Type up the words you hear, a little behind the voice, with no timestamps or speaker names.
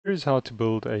Here's how to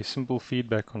build a simple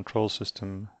feedback control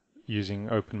system using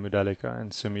OpenModelica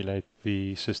and simulate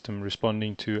the system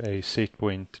responding to a set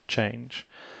point change.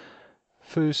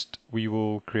 First, we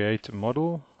will create a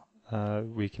model.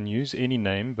 We can use any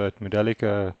name, but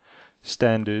Modelica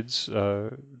standards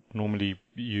normally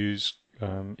use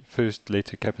first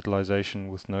letter capitalization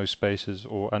with no spaces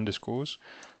or underscores.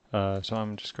 So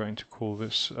I'm just going to call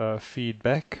this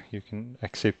feedback. You can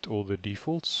accept all the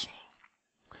defaults.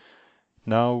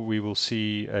 Now we will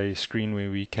see a screen where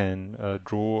we can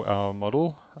draw our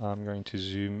model. I'm going to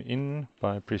zoom in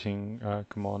by pressing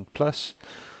Command plus,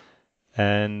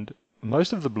 and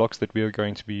most of the blocks that we are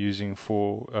going to be using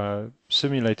for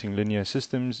simulating linear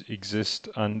systems exist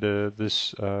under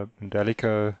this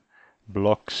Modelica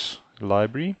blocks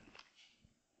library.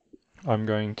 I'm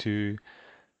going to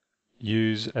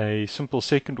use a simple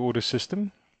second order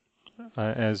system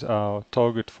as our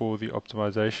target for the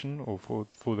optimization or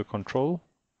for the control,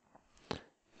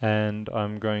 and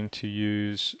I'm going to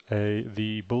use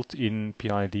the built-in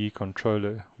PID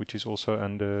controller, which is also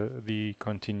under the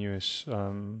continuous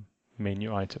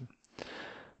menu item.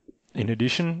 In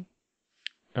addition,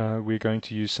 we're going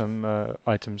to use some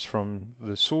items from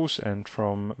the source and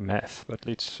from math, but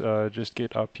let's just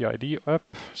get our PID up.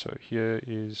 So here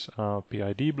is our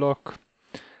PID block.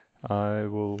 I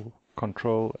will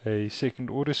control a second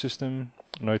order system.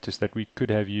 Notice that we could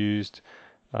have used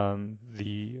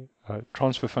the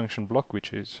transfer function block,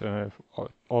 which is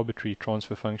arbitrary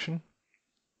transfer function,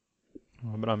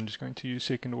 but I'm just going to use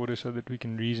second order so that we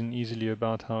can reason easily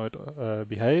about how it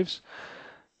behaves.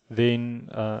 Then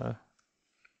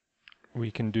we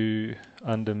can do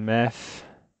under math,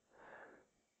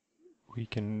 we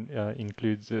can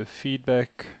include the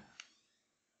feedback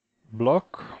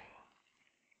block,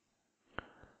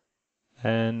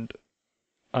 and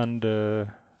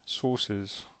under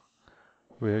sources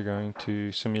we're going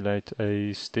to simulate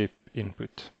a step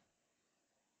input.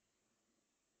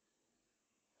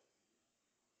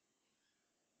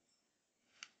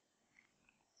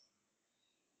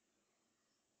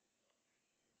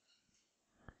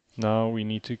 Now we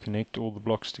need to connect all the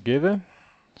blocks together.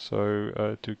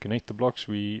 So to connect the blocks,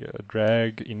 we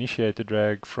initiate a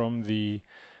drag from the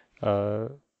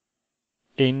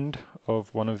end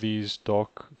of one of these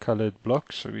dark colored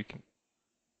blocks, so we can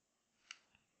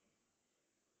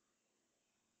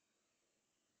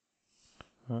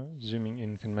zooming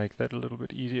in can make that a little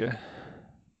bit easier.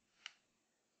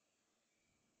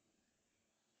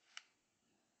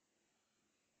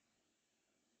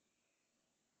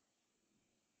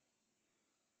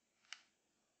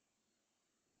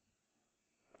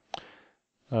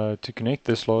 To connect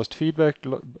this last feedback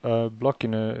block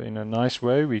in a nice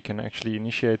way, we can actually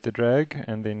initiate the drag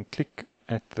and then click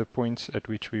at the points at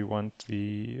which we want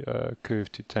the curve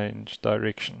to change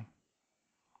direction.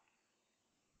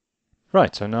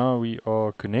 Right, so now we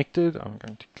are connected. I'm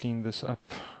going to clean this up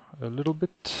a little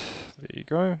bit. There you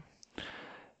go.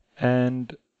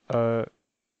 And the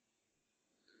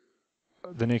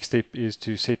next step is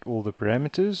to set all the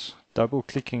parameters. Double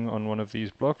clicking on one of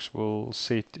these blocks will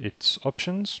set its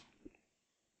options.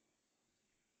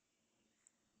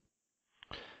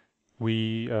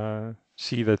 We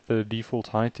see that the default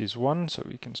height is 1, so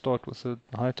we can start with a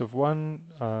height of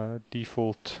 1.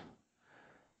 Default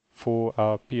for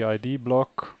our PID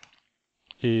block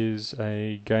is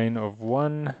a gain of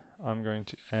 1. I'm going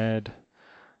to add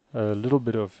a little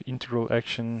bit of integral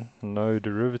action, no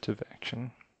derivative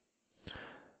action.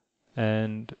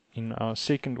 And in our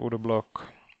second order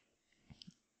block,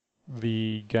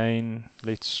 the gain,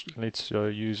 let's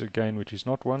use a gain which is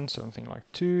not 1, something like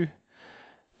 2.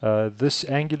 This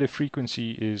angular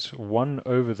frequency is 1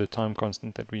 over the time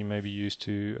constant that we may be used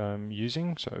to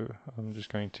using, so I'm just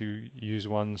going to use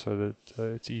 1 so that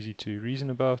it's easy to reason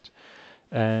about.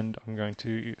 And I'm going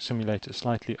to simulate a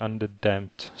slightly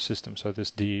underdamped system, so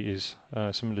this D is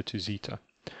similar to zeta.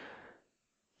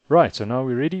 Right, so now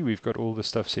we're ready. We've got all the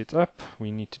stuff set up. We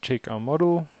need to check our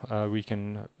model. We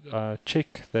can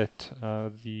check that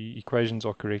the equations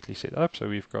are correctly set up. So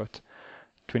we've got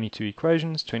 22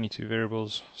 equations, 22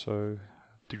 variables, so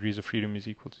degrees of freedom is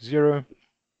equal to 0.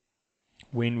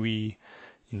 When we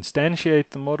instantiate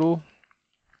the model,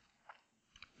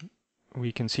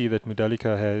 we can see that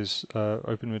OpenModelica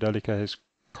has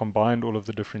combined all of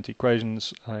the different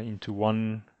equations into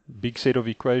one big set of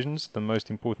equations. The most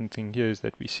important thing here is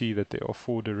that we see that there are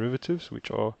 4 derivatives, which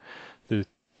are the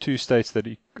 2 states that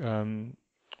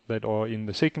are in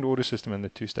the second order system and the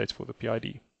 2 states for the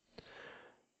PID.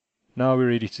 Now we're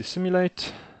ready to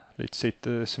simulate. Let's set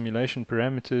the simulation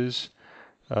parameters.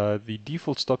 The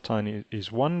default stop time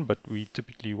is 1, but we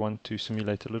typically want to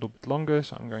simulate a little bit longer,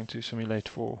 so I'm going to simulate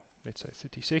for, let's say,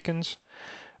 30 seconds.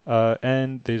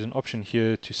 And there's an option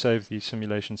here to save the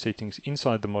simulation settings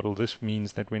inside the model. This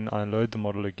means that when I load the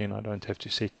model again, I don't have to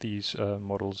set these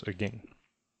models again.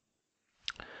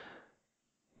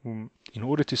 In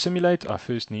order to simulate, I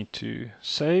first need to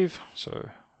save, so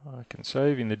I can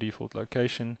save in the default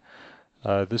location.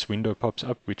 This window pops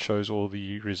up which shows all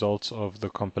the results of the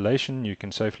compilation. You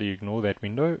can safely ignore that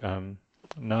window.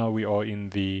 Now we are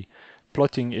in the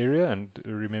plotting area, and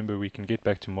remember we can get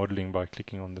back to modeling by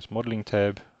clicking on this modeling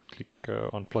tab.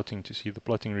 Click on plotting to see the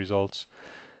plotting results.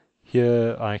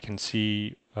 Here I can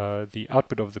see the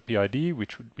output of the PID,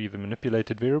 which would be the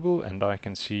manipulated variable, and I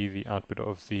can see the output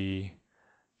of the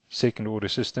second order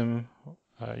system.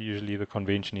 Usually the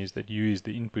convention is that U is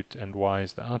the input and Y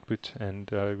is the output,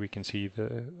 and we can see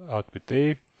the output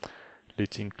there.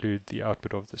 Let's include the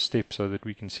output of the step so that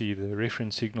we can see the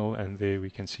reference signal, and there we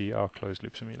can see our closed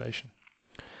loop simulation.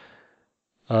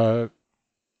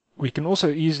 We can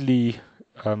also easily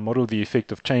model the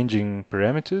effect of changing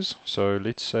parameters. So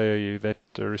let's say that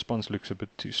the response looks a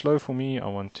bit too slow for me. I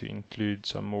want to include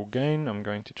some more gain. I'm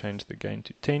going to change the gain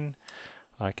to 10.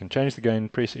 I can change the gain,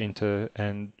 press enter,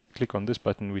 and click on this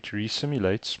button which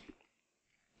resimulates,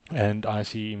 and I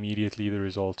see immediately the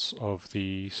results of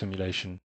the simulation.